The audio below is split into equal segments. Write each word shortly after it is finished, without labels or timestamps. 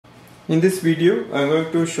In this video, I am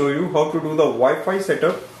going to show you how to do the Wi-Fi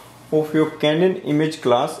setup of your Canon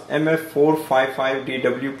Imageclass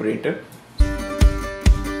MF455dw printer.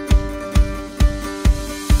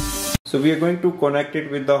 So we are going to connect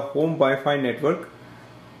it with the home Wi-Fi network.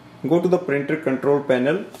 Go to the printer control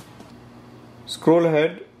panel, scroll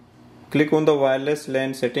ahead, click on the wireless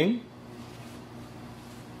LAN setting.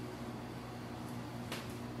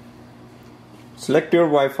 Select your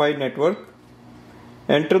Wi-Fi network.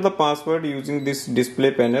 Enter the password using this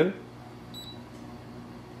display panel.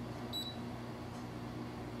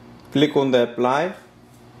 Click on the apply.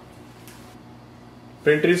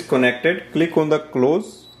 Printer is connected. Click on the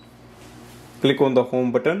close. Click on the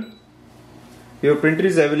home button. Your printer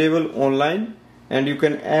is available online and you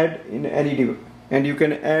can add in any device. And you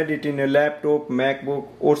can add it in a laptop, MacBook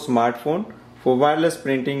or smartphone for wireless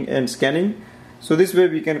printing and scanning. So this way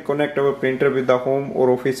we can connect our printer with the home or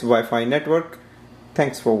office Wi-Fi network.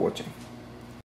 Thanks for watching.